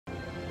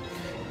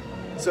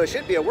So I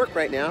should be at work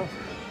right now,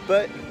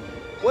 but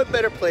what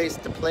better place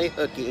to play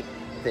hooky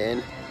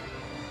than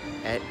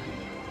at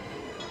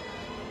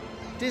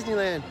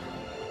Disneyland?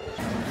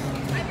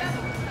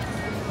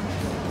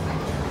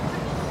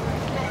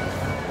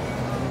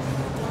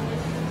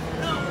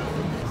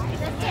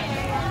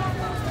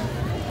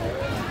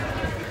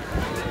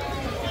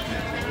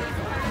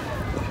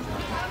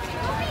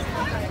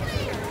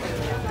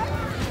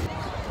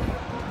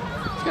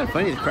 It's kind of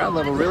funny, the crowd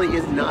level really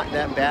is not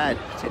that bad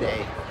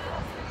today.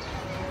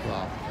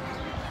 Well,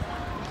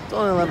 it's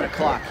only 11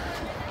 o'clock.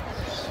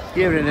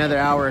 Give it another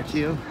hour or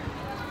two.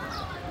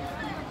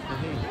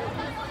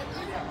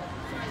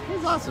 It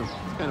was awesome.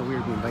 It's kind of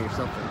weird being by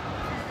yourself there.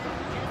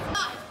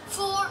 5,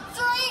 4,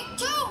 3,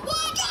 2,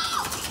 1, go!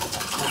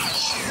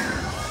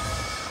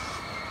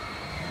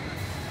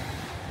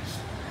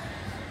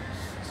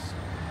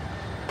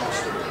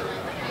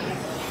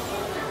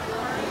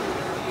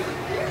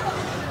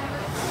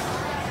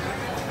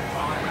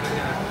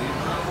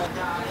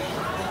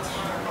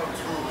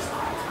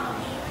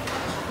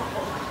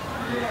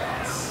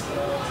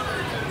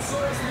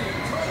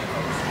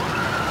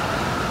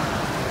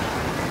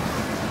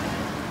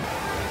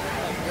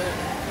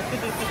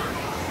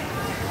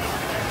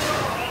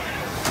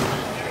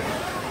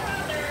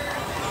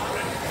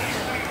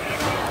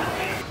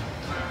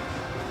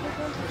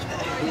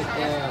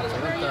 Yeah, that's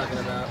what I'm talking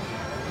about.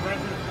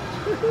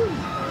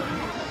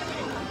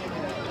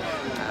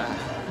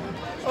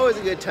 Always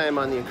a good time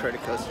on the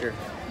Incredicoaster.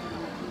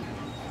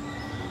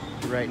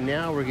 Right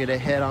now we're gonna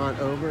head on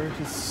over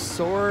to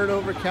Soarin'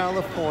 Over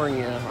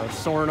California, or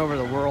Soarin' Over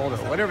the World, or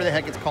whatever the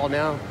heck it's called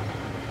now.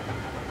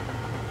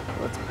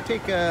 Let's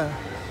take the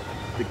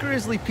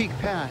Grizzly Peak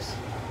Pass.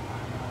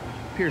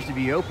 Appears to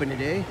be open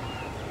today.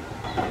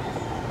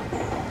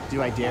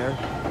 Do I dare?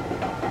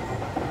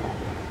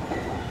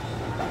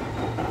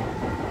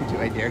 Do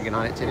I dare get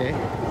on it today?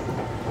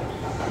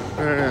 I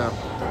don't know.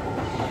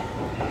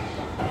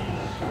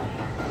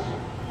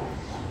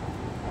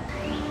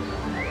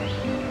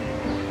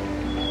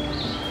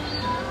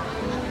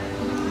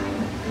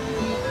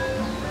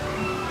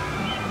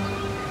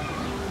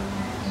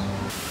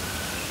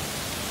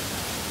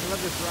 I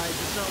love this ride,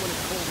 just not when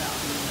it's cold out.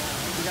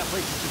 We got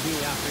places to be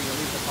after you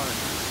leave the park.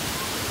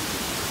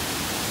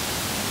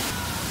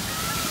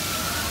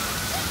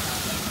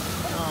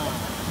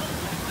 Oh.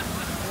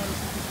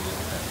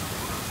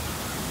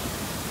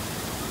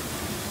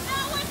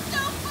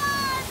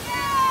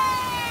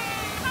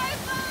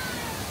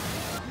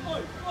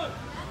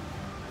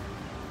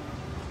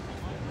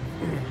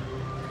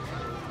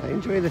 I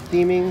enjoy the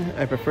theming.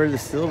 I prefer the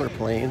silver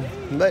plane,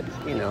 but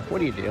you know, what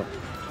do you do?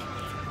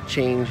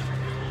 Change.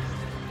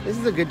 This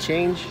is a good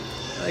change,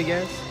 I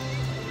guess.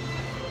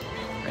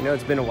 I know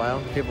it's been a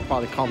while. People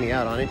probably call me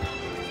out on it.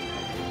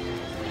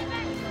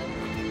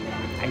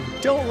 I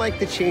don't like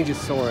the change of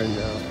Soarin'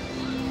 though.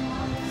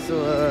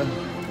 So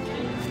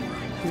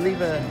leave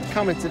a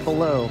comment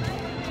below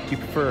if you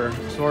prefer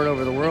Soarin'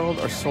 Over the World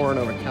or Soarin'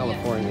 Over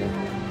California.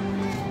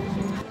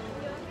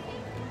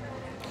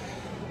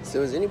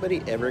 So has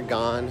anybody ever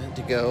gone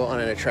to go on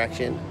an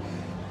attraction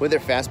with their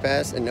Fast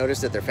Pass and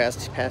noticed that their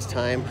Fast Pass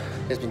time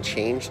has been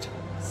changed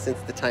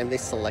since the time they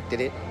selected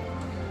it?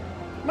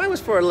 Mine was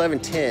for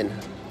 11:10.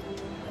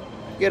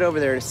 Get over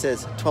there and it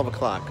says 12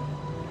 o'clock.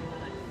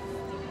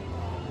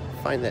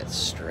 Find that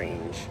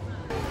strange.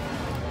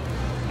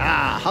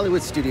 Ah,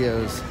 Hollywood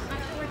Studios.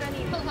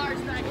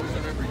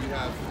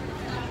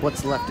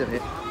 What's left of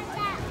it?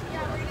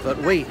 But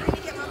wait,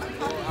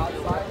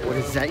 what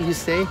is that you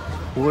say?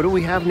 What do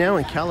we have now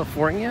in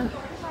California?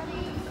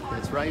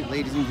 That's right,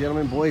 ladies and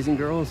gentlemen, boys and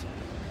girls.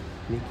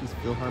 Mickey's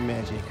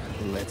PhilharMagic.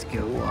 Let's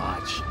go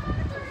watch.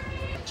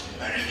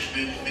 Our next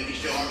Mickey's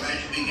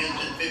PhilharMagic begins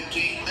in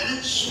 15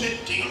 minutes.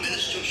 15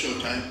 minutes till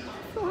showtime.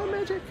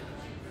 PhilharMagic.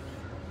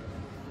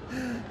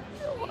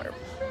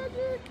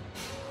 PhilharMagic.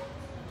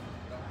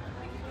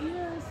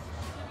 Yes.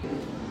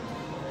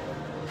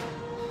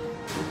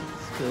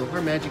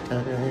 PhilharMagic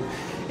time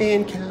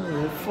in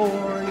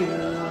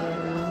California.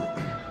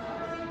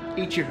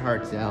 Eat your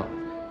hearts out.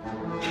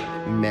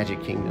 Magic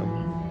Kingdom.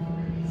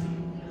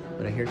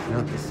 But I hear it's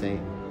not the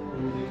same.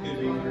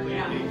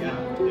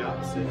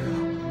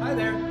 Hi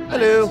there.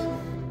 Hello.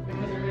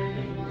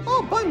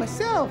 Oh, by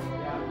myself.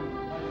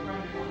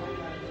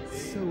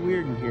 It's so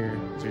weird in here.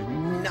 There's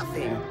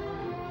nothing.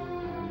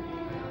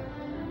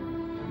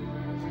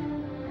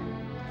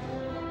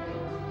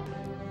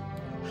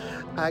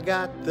 I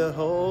got the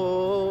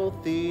whole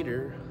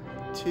theater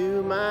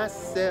to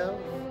myself.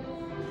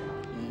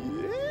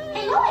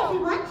 Hello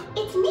everyone,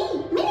 it's me,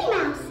 Minnie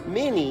Mouse.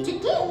 Minnie?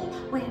 Today,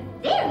 we're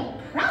very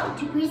proud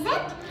to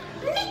present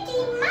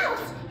Mickey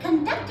Mouse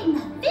conducting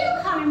the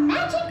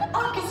PhilharMagic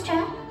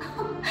Orchestra.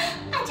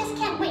 I just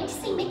can't wait to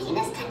see Mickey in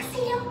his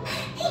tuxedo.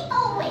 He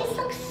always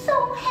looks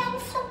so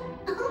handsome.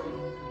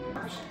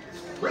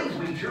 Please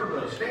be sure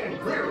to stand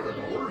clear of the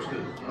doors,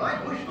 because when I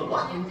push the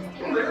button,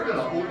 they're going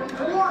to open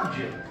towards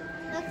you.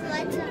 That's the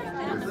lights on.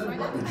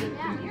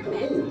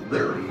 Oh,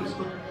 there he is.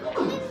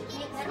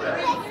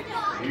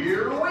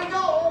 Here we go.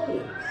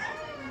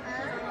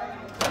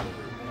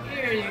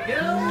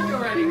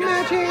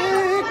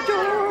 Magic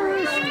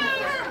doors.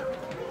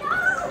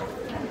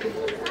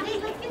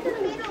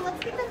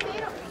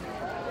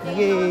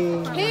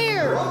 Yay.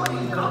 Here!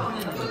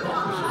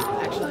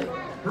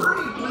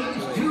 Hurry,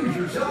 please choose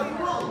yourself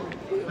a road.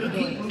 And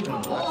keep moving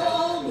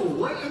all the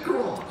way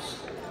across.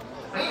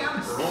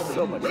 And for all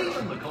the away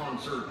from the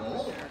concert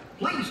hall,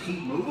 please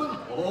keep moving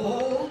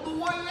all the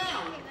way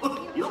out.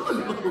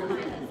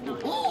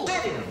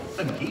 Sit in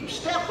and keep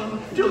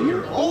stepping till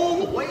you're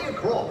all the way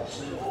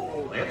across.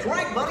 That's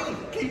right, buddy.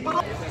 Keep it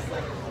up.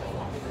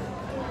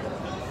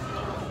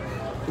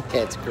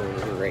 That's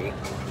great.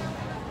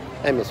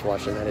 I miss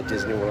watching that at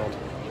Disney World.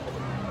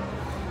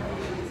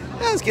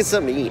 Let's get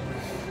something to eat.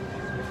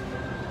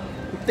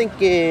 I'm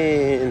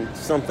thinking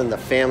something the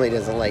family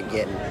doesn't like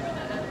getting.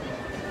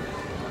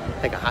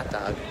 Like a hot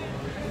dog.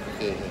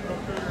 Yeah.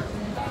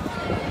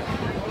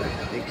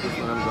 I think this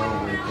one I'm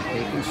going with the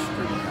bacon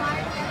street.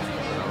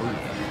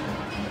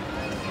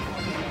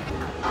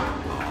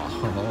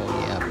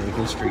 Oh yeah,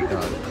 bacon street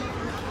dog.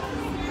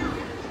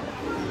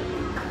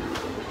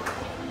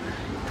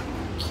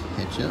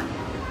 Ketchup,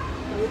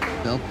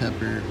 bell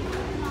pepper.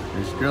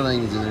 There's grilled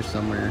onions in there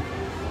somewhere.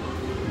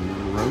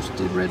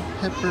 Roasted red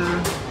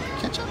pepper,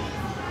 ketchup,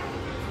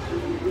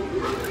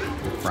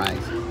 and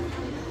fries.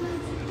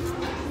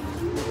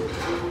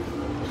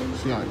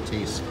 See how it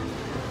tastes.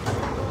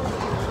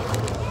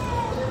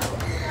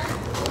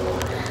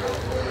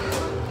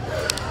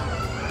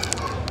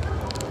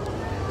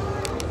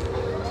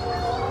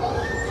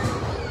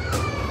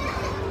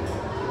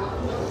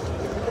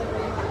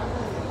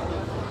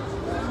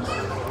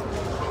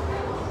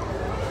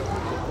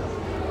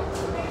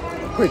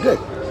 Pretty good.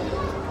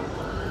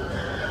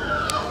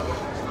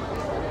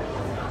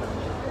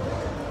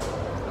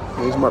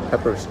 Need more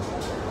peppers.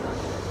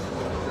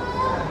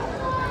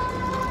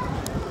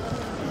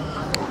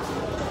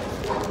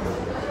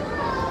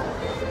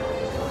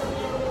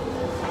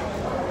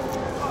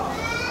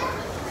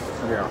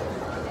 Yeah,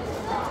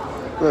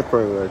 that's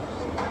pretty good.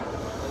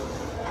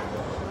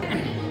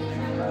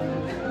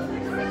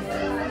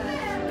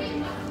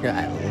 Yeah,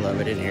 I love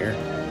it in here.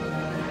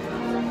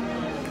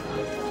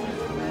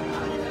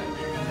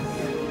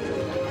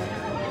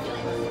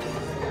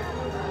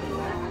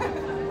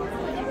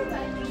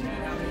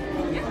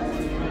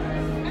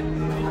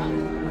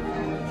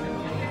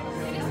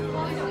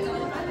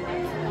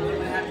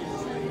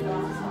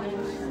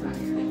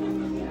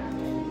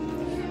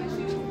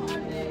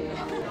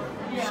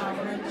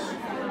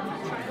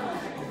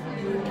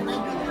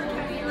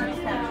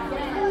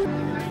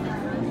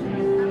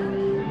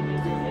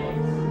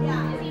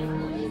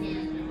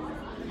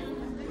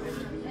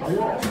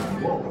 Hello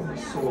and welcome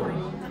to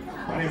Soaring.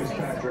 My name is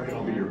Patrick and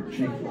I'll be your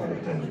chief flight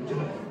attendant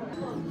today.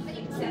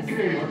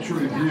 Okay, let's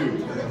review.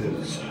 That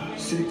is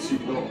seat,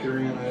 seatbelt,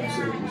 carrying on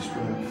safety,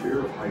 strength, fear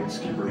of heights,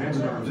 keep your hands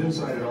and arms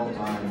inside at all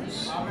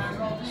times.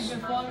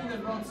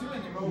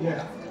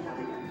 Yeah.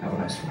 Have a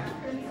nice flight.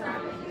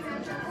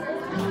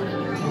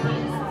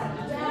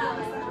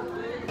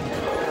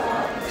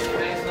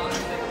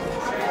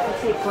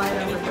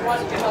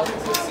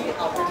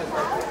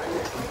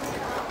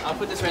 I'll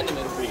put this random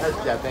in for you.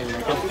 Yeah, thank you.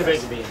 It's too big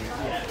to be in.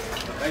 Yeah.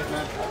 Thanks,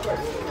 man.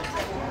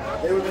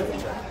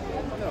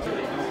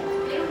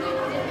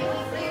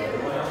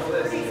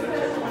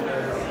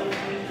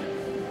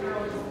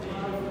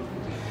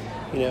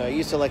 You know, I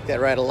used to like that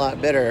ride a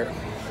lot better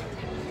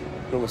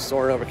when it was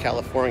soaring over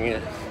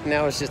California.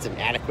 Now it's just an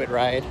adequate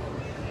ride.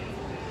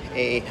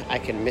 I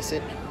can miss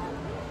it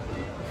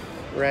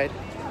ride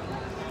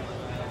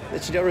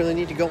that you don't really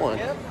need to go on.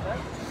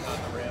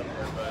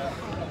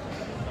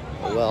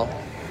 Well,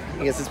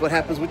 I guess that's what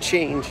happens with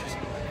change.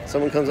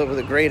 Someone comes up with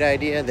a great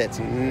idea that's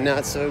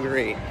not so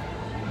great.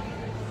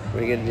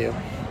 What are you gonna do?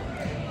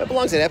 That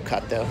belongs at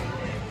Epcot though.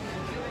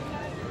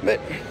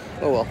 But,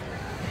 oh well.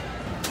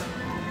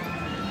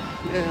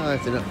 Yeah,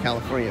 that's enough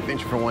California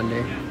adventure for one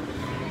day.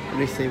 What do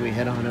they say we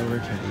head on over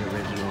to the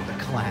original, the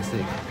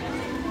classic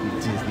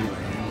Disneyland?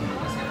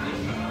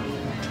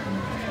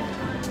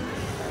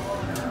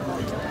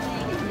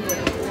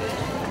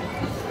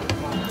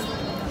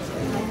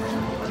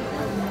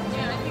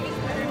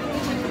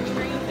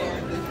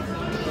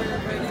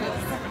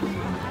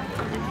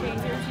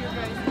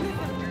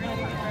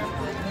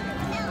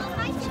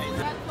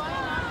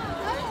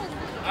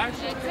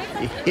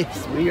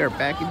 Yes, we are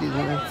back in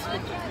Disneyland.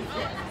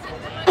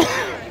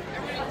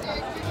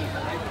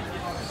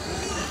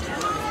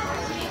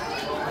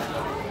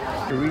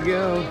 Here we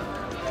go.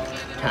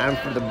 Time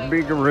for the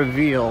bigger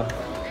reveal.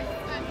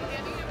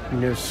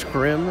 No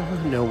scrim,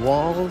 no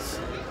walls.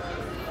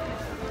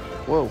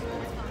 Whoa.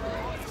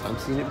 I'm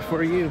seeing it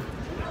before you.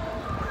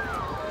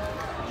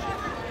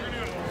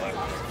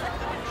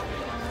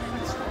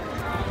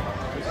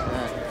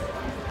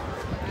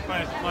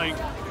 Mike.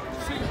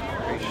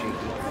 Very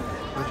shaky.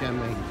 Which I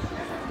made.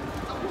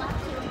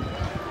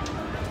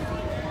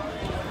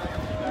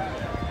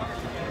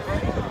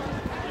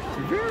 It's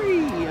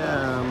very,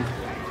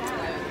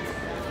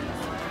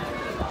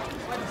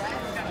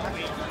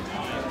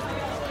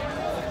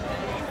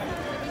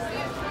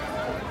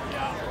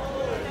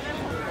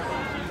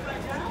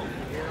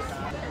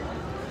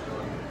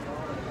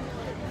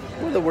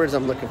 are the words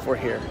I'm looking for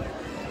here?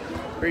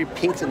 Very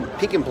pink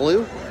and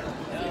blue.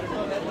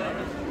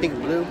 Pink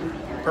and blue,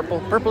 purple,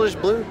 purplish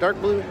blue, dark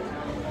blue. I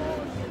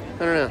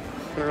don't know.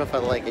 I don't know if I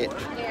like it.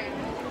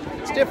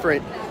 It's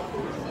different.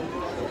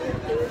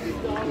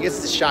 I guess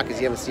it's a shock because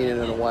you haven't seen it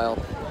in a while.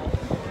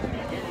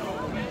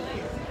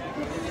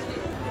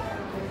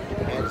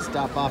 I had to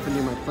stop off and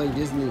do my Play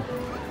Disney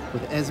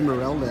with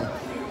Esmeralda.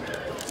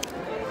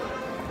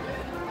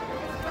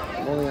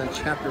 I'm only on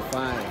chapter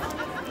 5.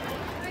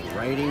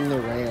 Riding the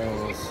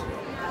rails.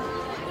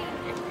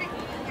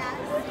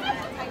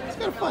 It's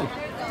kind of fun. I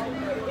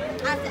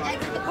have to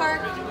exit the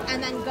park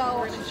and then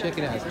go. Check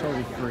it out, it's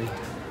totally free.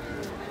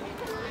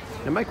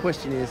 Now my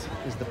question is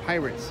the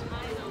Pirates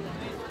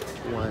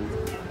one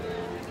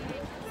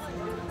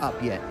up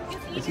yet?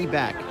 Is he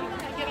back?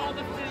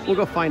 We'll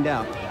go find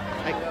out.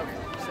 I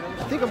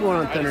think I'm going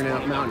on Thunder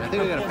Mountain. I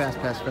think I got a fast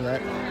pass for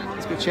that.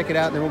 Let's go check it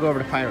out, and then we'll go over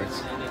to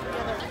Pirates.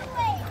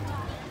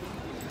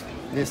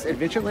 This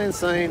Adventureland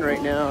sign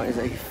right now is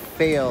a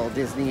fail,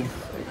 Disney.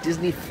 A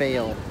Disney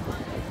fail.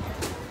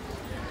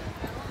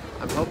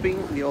 I'm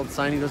hoping the old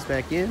sign goes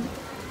back in.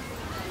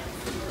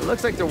 It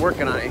looks like they're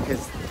working on it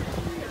because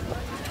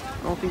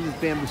I don't think this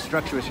bamboo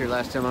structure was here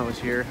last time I was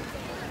here.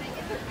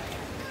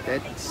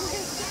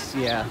 That's,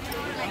 yeah,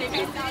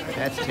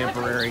 that's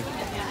temporary.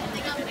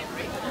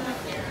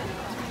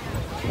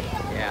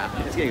 Yeah,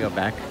 it's gonna go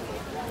back.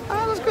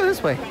 Let's go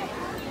this way.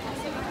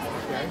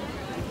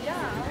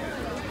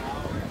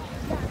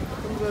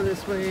 We'll go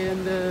this way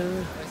and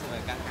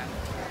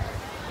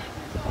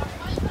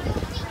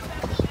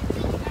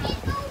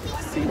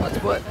see what's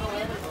what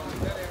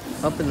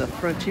up in the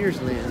Frontiers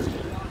land.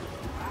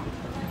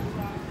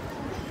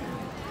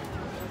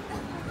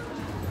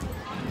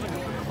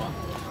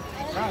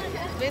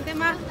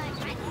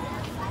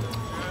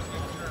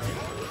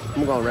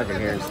 I'm going on record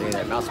here and say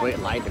that Mouse Wait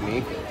lied to me.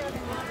 It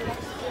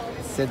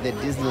said that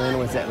Disneyland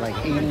was at like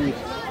 80,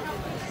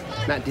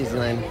 not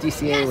Disneyland,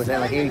 DCA was at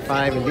like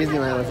 85 and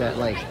Disneyland was at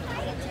like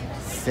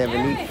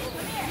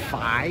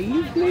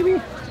 75 maybe? I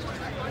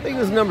think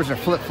those numbers are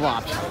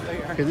flip-flops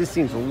because this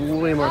seems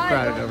way more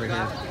crowded over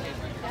here.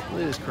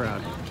 Look at this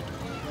crowd.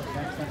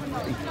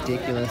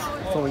 Ridiculous.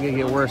 It's only going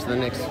to get worse in the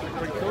next,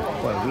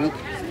 what, week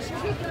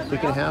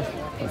and a half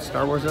when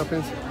Star Wars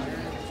opens.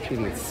 It's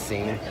going to be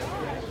insane.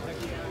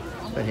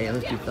 But hey,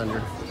 let's do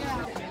Thunder.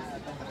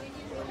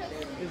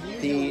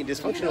 The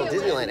dysfunctional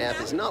Disneyland app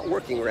is not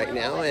working right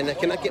now and I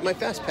cannot get my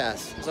fast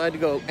pass. So I had to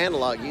go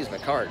analog, use my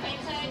card.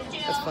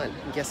 That's fun.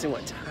 I'm guessing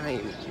what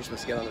time you're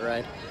supposed to get on the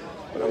ride.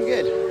 But I'm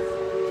good.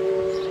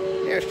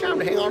 Yeah, it's time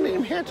to hang on to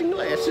them hats and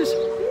glasses.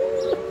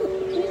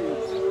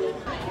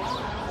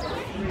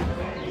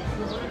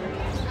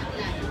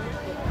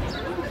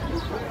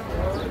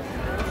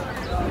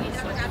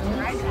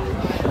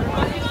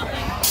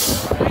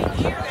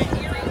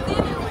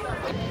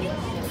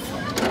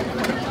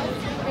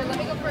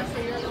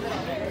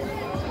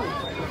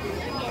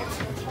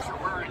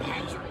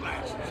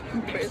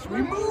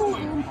 Remove,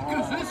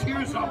 because this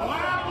here's the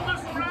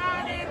wildest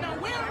ride in the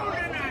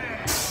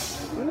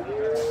wilderness.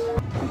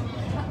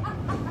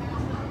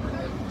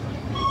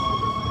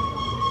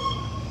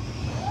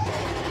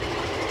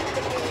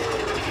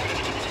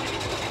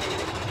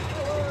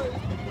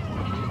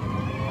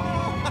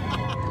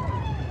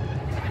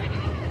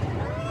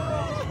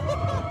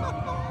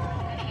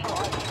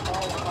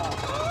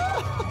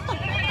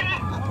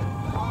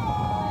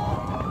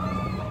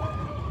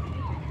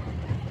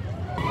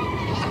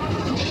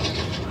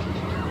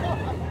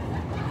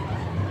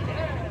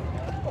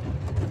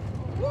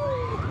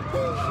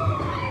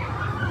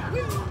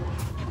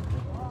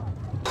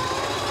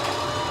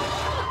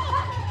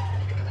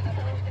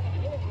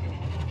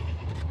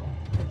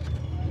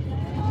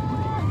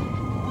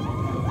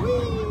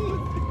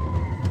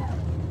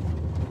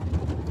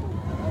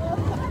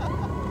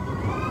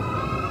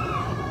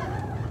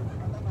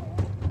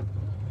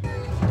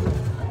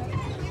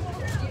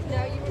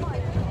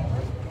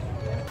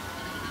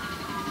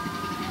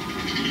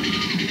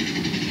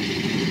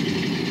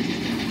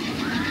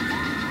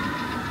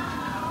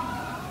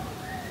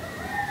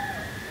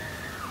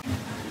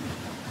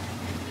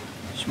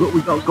 What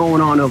we got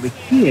going on over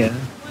here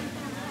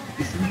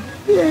is some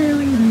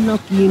very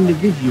lucky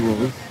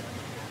individuals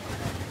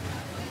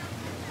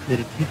that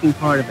are taking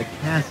part of a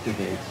cast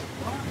event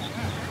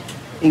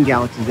in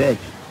Galaxy's Edge.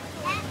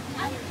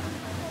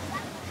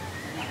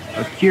 I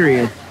was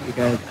curious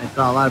because I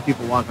saw a lot of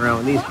people walking around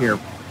with these here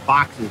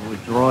boxes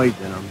with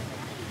droids in them.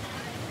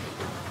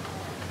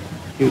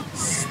 It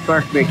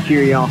sparked my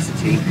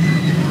curiosity.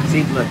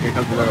 See, look, here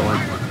comes another one.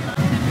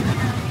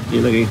 See,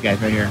 look at these guys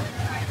right here.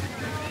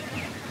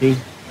 See?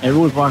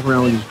 Everyone's walking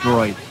around with these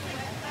droids.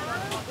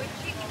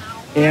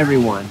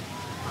 Everyone.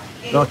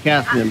 It's all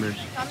cast members.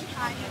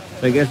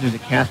 So I guess there's a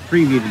cast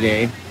preview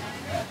today.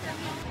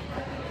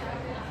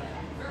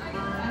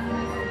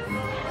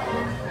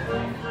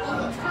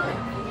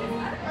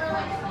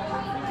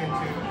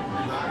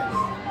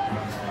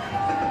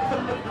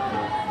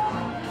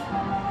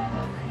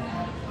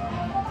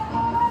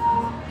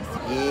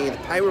 Yeah, the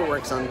pirate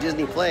works on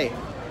Disney Play.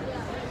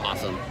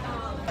 Awesome.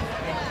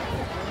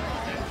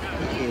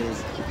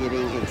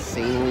 getting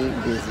insanely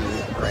busy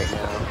right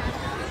now.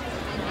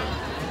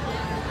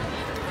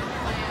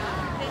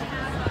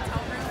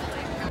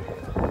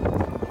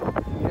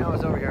 You know, I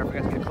was over here. I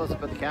forgot to get a close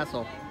up of the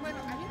castle.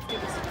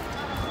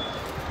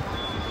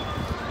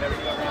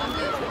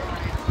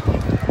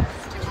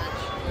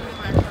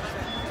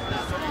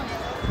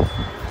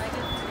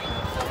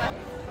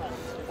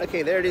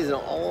 Okay, there it is in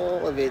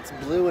all of its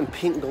blue and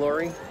pink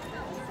glory.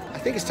 I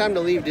think it's time to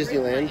leave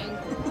Disneyland.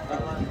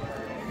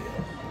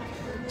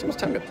 It's almost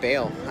time to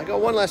bail. I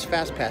got one last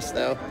fast pass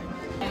though.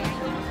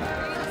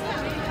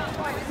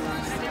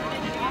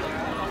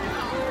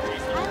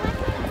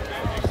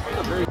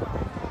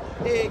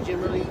 Hey,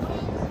 Jimmerly.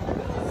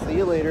 See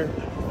you later.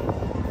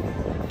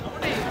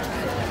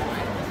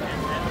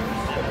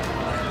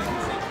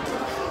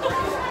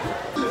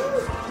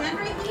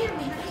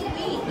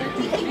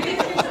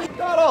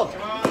 Donald!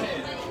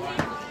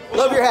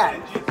 Love your hat.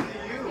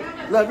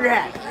 Love your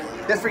hat.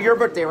 That's for your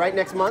birthday, right?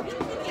 Next month?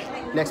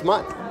 Next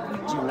month.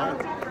 June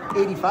 9th.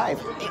 85.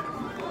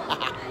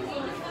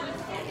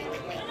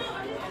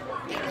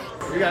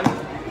 You got it.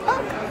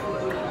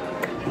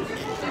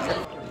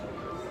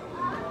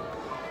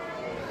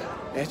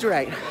 That's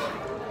right.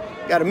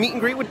 Got a meet and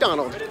greet with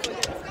Donald.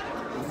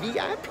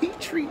 VIP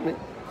treatment.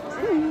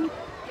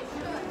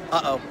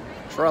 Uh-oh.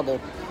 Trouble.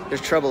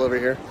 There's trouble over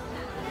here.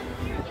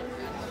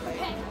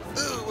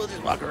 Ooh, we'll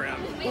just walk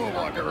around. We'll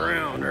walk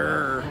around.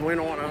 We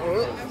don't want to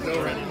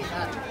go around.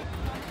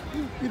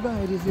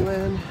 Goodbye,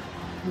 Disneyland.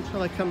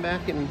 Until I come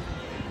back in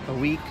a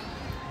week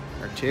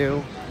or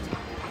two.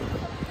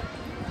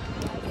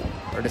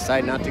 Or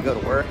decide not to go to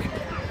work.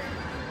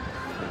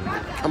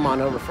 Come on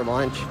over for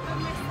lunch.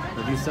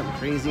 Or do something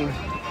crazy.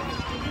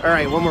 All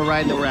right, one more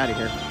ride and then we're out of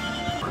here.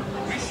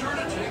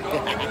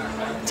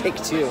 Take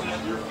two.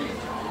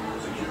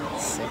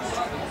 Six.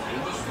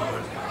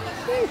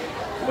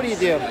 What do?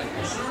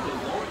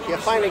 You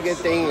find a good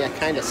thing, you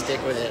kind of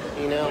stick with it,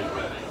 you know?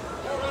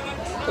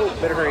 Oh,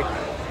 better hurry.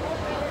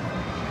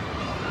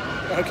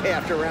 Okay,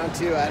 after round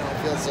two, I don't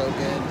feel so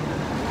good.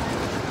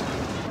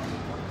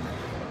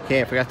 Okay,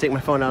 I forgot to take my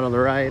phone out on the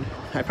ride.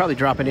 I'd probably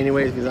drop it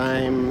anyways because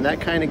I'm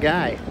that kind of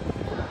guy.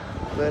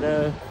 But,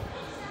 it's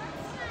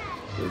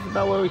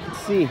about what we can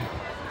see.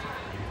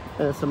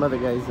 Some other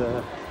guys,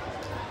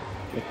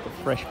 like the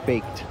fresh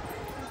baked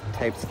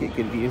types get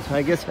good views.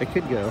 I guess I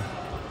could go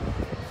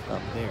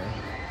up there.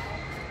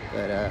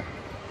 But, yeah,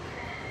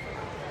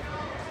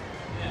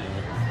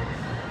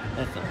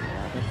 that's not gonna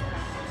happen.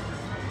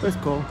 That's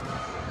cool.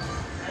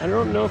 I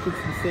don't know if it's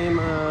the same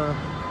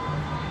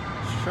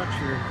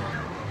structure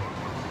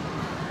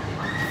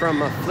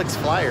from Flix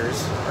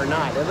Flyers or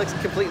not. It looks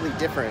completely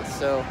different,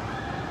 so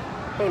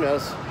who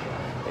knows?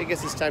 I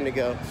guess it's time to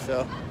go.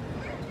 So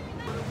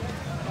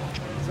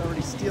there's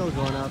already steel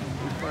going up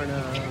in front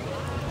of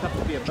tough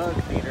to be a bug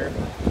theater.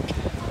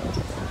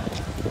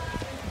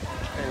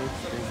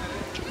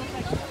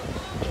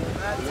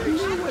 I don't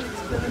know what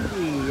it's gonna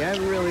be. I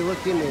haven't really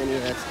looked into any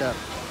of that stuff.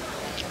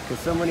 Could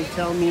somebody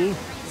tell me?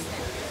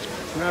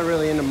 I'm not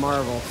really into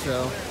Marvel,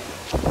 so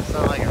it's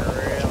not like I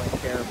really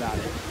care about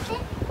it.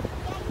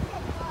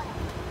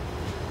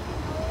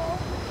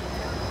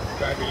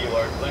 Driver, you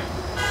are clear.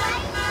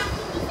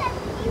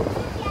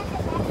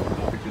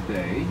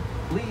 Today,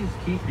 please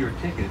keep your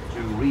ticket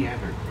to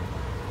re-enter.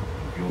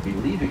 You'll be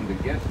leaving the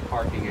guest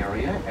parking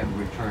area and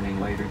returning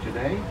later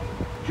today.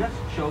 Just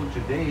show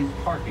today's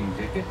parking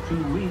ticket to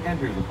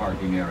re-enter the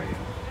parking area.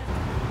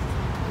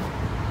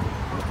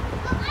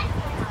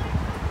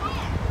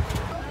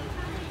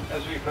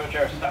 As we approach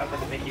our stop at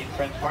the Mickey and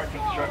Friends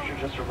parking structure,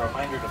 just a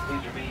reminder to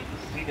please remain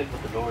seated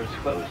with the doors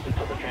closed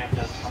until the tram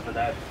does come to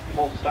that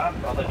full stop.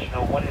 I'll let you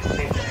know when it's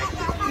safe to exit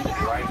to the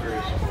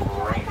driver's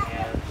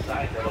right-hand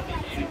side. That'll be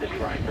to the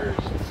driver's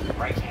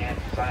right-hand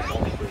side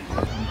only, please.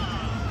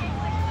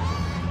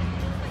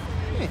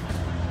 Hey,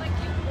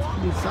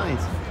 new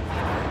signs.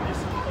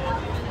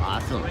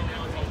 Awesome.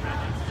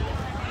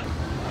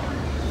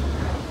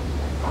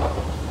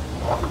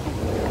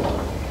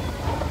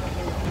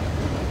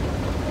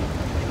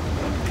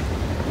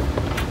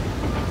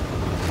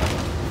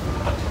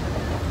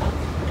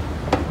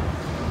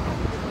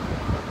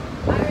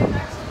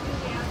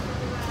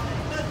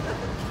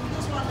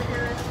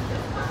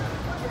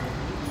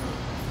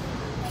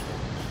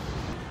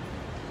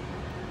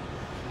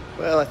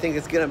 Well, I think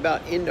it's gonna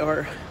about end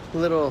our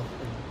little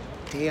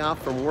day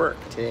off from work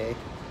today.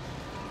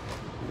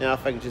 Now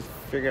if I could just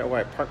figure out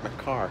where I parked my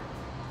car.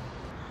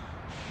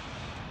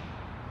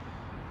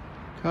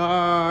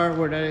 Car,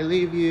 where did I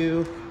leave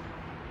you?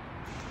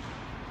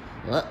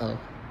 Uh-oh.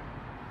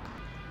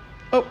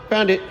 Oh,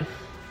 found it.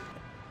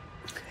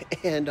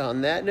 And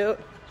on that note,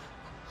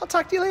 I'll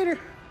talk to you later.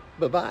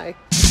 Bye-bye.